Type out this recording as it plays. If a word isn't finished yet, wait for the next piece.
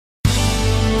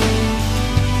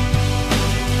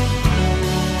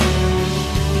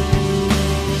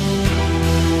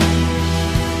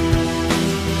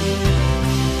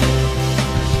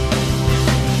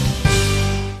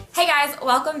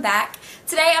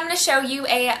Today I'm going to show you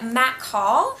a MAC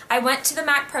haul. I went to the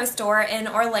MAC Pro store in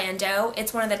Orlando.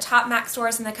 It's one of the top MAC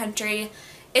stores in the country.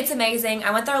 It's amazing.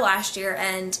 I went there last year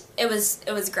and it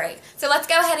was great. So let's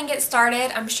go ahead and get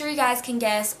started. I'm sure you guys can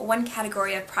guess one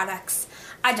category of products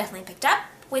I definitely picked up,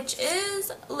 which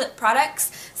is lip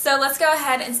products. So let's go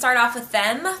ahead and start off with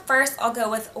them. First, I'll go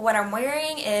with what I'm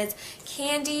wearing is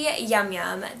Candy Yum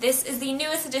Yum. This is the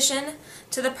newest addition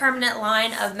to the permanent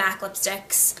line of MAC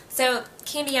lipsticks. So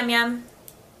Candy Yum Yum,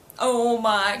 oh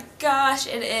my gosh,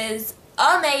 it is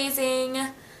amazing.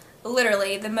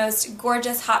 Literally the most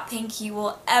gorgeous hot pink you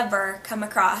will ever come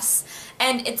across.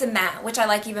 And it's a matte, which I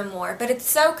like even more, but it's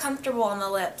so comfortable on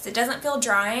the lips. It doesn't feel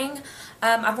drying.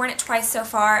 I've worn it twice so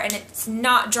far and it's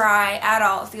not dry at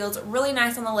all. It feels really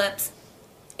nice on the lips.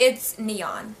 It's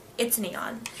neon. It's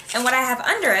neon. And what I have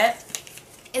under it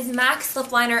is MAC's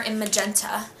lip liner in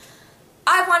magenta.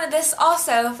 I've wanted this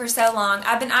also for so long.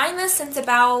 I've been eyeing this since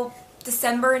about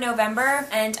December, November,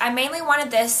 and I mainly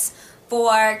wanted this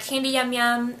for Candy Yum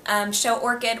Yum, Show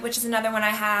Orchid, which is another one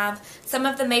I have. Some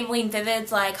of the Maybelline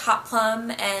Vivids like Hot Plum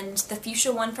and the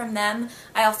Fuchsia one from them.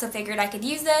 I also figured I could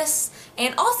use this.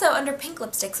 And also under pink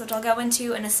lipsticks, which I'll go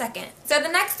into in a second. So the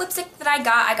next lipstick that I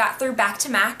got through Back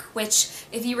to MAC, which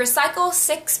if you recycle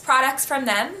 6 products from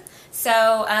them,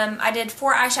 so I did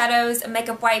 4 eyeshadows,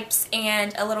 makeup wipes,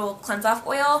 and a little cleanse-off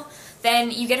oil,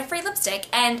 then you get a free lipstick.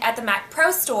 And at the MAC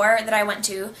Pro store that I went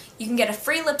to, you can get a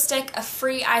free lipstick, a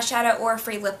free eyeshadow, or a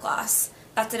free lip gloss.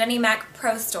 That's at any MAC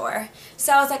Pro store.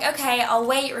 So I was like, okay, I'll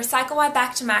wait, recycle my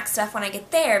Back to MAC stuff when I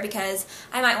get there because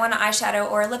I might want an eyeshadow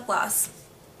or a lip gloss.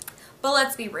 But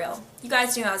let's be real. You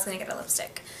guys knew I was going to get a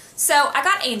lipstick. So I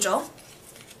got Angel.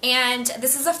 And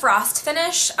this is a frost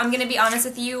finish. I'm going to be honest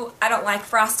with you, I don't like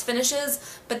frost finishes,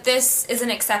 but this is an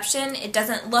exception. It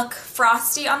doesn't look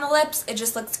frosty on the lips, it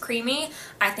just looks creamy.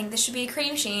 I think this should be a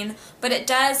cream sheen, but it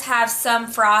does have some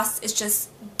frost, it just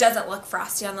doesn't look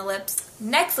frosty on the lips.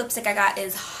 Next lipstick I got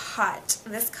is Hot.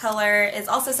 This color is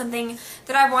also something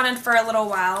that I've wanted for a little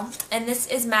while, and this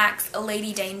is MAC's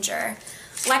Lady Danger.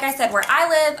 Like I said, where I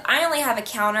live, I only have a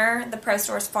counter. The Pro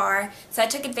store's far, so I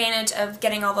took advantage of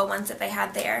getting all the ones that they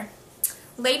had there.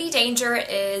 Lady Danger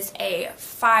is a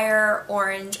fire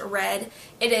orange red.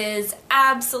 It is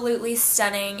absolutely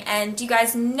stunning, and you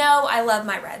guys know I love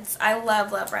my reds. I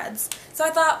love reds. So I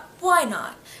thought, why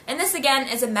not? And this again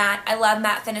is a matte. I love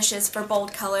matte finishes for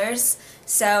bold colors.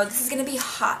 So this is going to be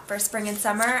hot for spring and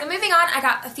summer. So moving on, I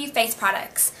got a few face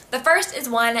products. The first is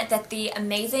one that the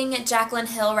amazing Jaclyn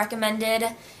Hill recommended.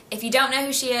 If you don't know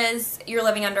who she is, you're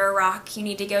living under a rock. You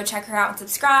need to go check her out and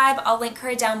subscribe. I'll link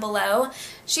her down below.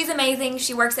 She's amazing.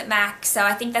 She works at MAC, so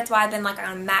I think that's why I've been like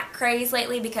on a MAC craze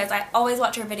lately because I always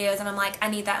watch her videos and I'm like, I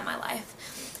need that in my life.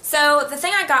 So the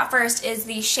thing I got first is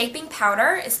the Shaping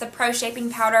Powder. It's the Pro Shaping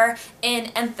Powder in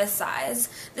Emphasize.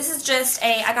 This is just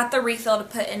I got the refill to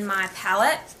put in my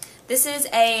palette. This is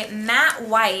a matte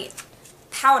white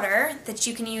powder that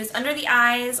you can use under the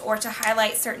eyes or to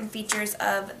highlight certain features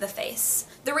of the face.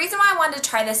 The reason why I wanted to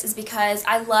try this is because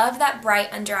I love that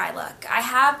bright under eye look. I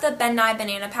have the Ben Nye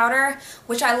Banana Powder,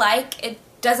 which I like. It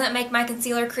doesn't make my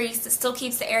concealer crease. It still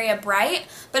keeps the area bright,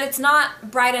 but it's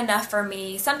not bright enough for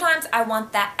me. Sometimes I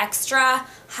want that extra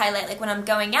highlight, like when I'm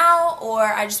going out or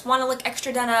I just want to look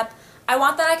extra done up. I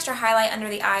want that extra highlight under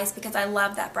the eyes because I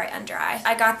love that bright under eye.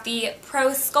 I got the Pro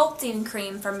Sculpting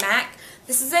Cream from MAC.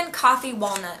 This is in Coffee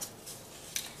Walnut.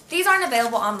 These aren't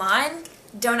available online.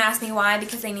 Don't ask me why,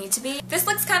 because they need to be. This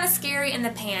looks kind of scary in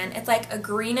the pan. It's like a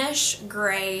greenish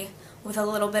gray with a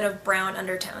little bit of brown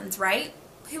undertones, right?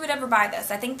 Who would ever buy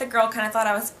this? I think the girl kind of thought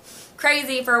I was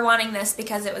crazy for wanting this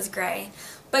because it was gray.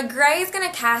 But gray is going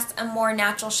to cast a more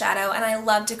natural shadow, and I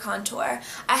love to contour.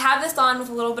 I have this on with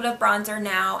a little bit of bronzer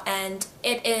now, and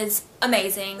it is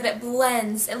amazing. But it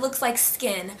blends. It looks like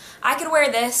skin. I could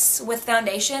wear this with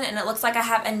foundation, and it looks like I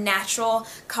have a natural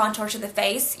contour to the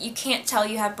face. You can't tell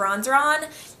you have bronzer on.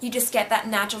 You just get that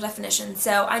natural definition.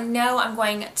 So I know I'm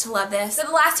going to love this. So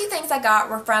the last 2 things I got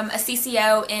were from a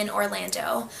CCO in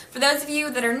Orlando. For those of you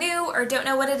that are new or don't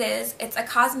know what it is, it's a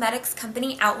cosmetics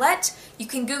company outlet. You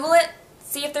can Google it.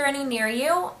 See if there are any near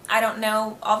you. I don't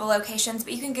know all the locations,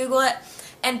 but you can Google it.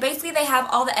 And basically they have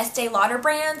all the Estee Lauder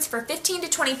brands for 15 to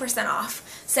 20%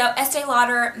 off. So Estee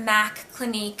Lauder, MAC,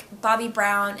 Clinique, Bobbi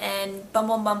Brown, and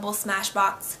Bumble Bumble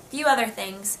Smashbox, a few other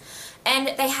things.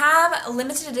 And they have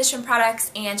limited edition products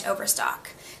and overstock.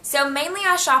 So mainly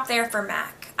I shop there for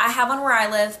MAC. I have one where I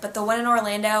live, but the one in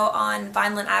Orlando on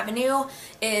Vineland Avenue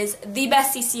is the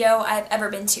best CCO I've ever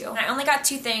been to. And I only got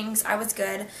 2 things. I was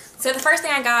good. So the first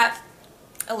thing I got,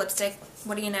 a lipstick.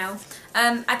 What do you know?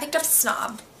 I picked up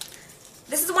Snob.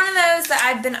 This is one of those that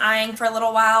I've been eyeing for a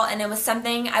little while, and it was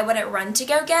something I wouldn't run to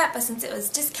go get, but since it was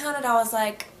discounted, I was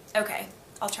like, okay,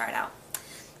 I'll try it out.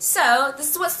 So, this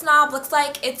is what Snob looks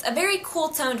like. It's a very cool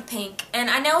toned pink, and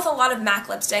I know with a lot of MAC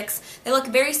lipsticks, they look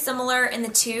very similar in the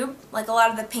tube, like a lot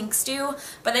of the pinks do,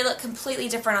 but they look completely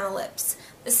different on the lips.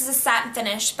 This is a satin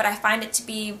finish, but I find it to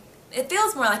be, it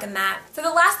feels more like a matte. So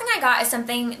the last thing I got is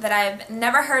something that I've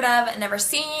never heard of, never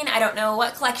seen, I don't know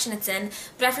what collection it's in,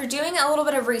 but after doing a little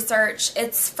bit of research,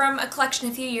 it's from a collection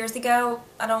a few years ago.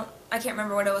 I can't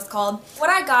remember what it was called. What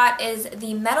I got is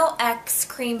the Metal X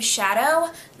Cream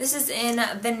Shadow. This is in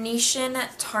Venetian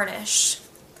Tarnish.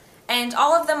 And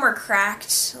all of them were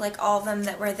cracked, like all of them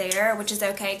that were there, which is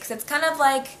okay, because it's kind of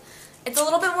like, it's a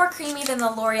little bit more creamy than the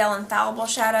L'Oreal Infallible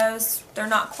shadows. They're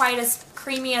not quite as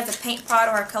creamy as a paint pot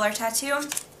or a color tattoo.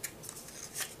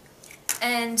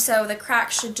 And so the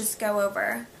cracks should just go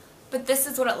over. But this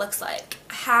is what it looks like.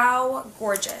 How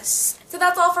gorgeous. So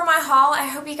that's all for my haul. I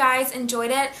hope you guys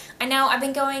enjoyed it. I know I've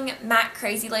been going MAC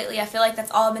crazy lately. I feel like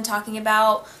that's all I've been talking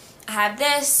about. I have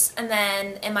this, and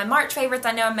then in my March favorites,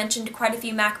 I know I mentioned quite a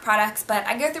few MAC products, but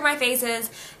I go through my phases,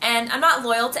 and I'm not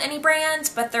loyal to any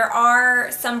brand, but there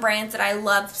are some brands that I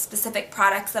love specific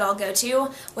products that I'll go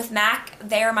to. With MAC,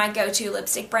 they're my go-to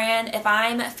lipstick brand. If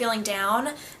I'm feeling down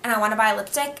and I want to buy a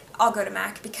lipstick, I'll go to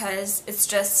MAC because it's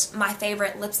just my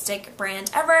favorite lipstick brand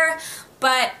ever.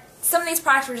 But some of these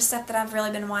products were just stuff that I've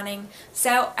really been wanting.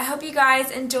 So I hope you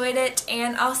guys enjoyed it,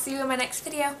 and I'll see you in my next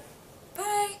video.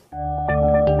 Bye!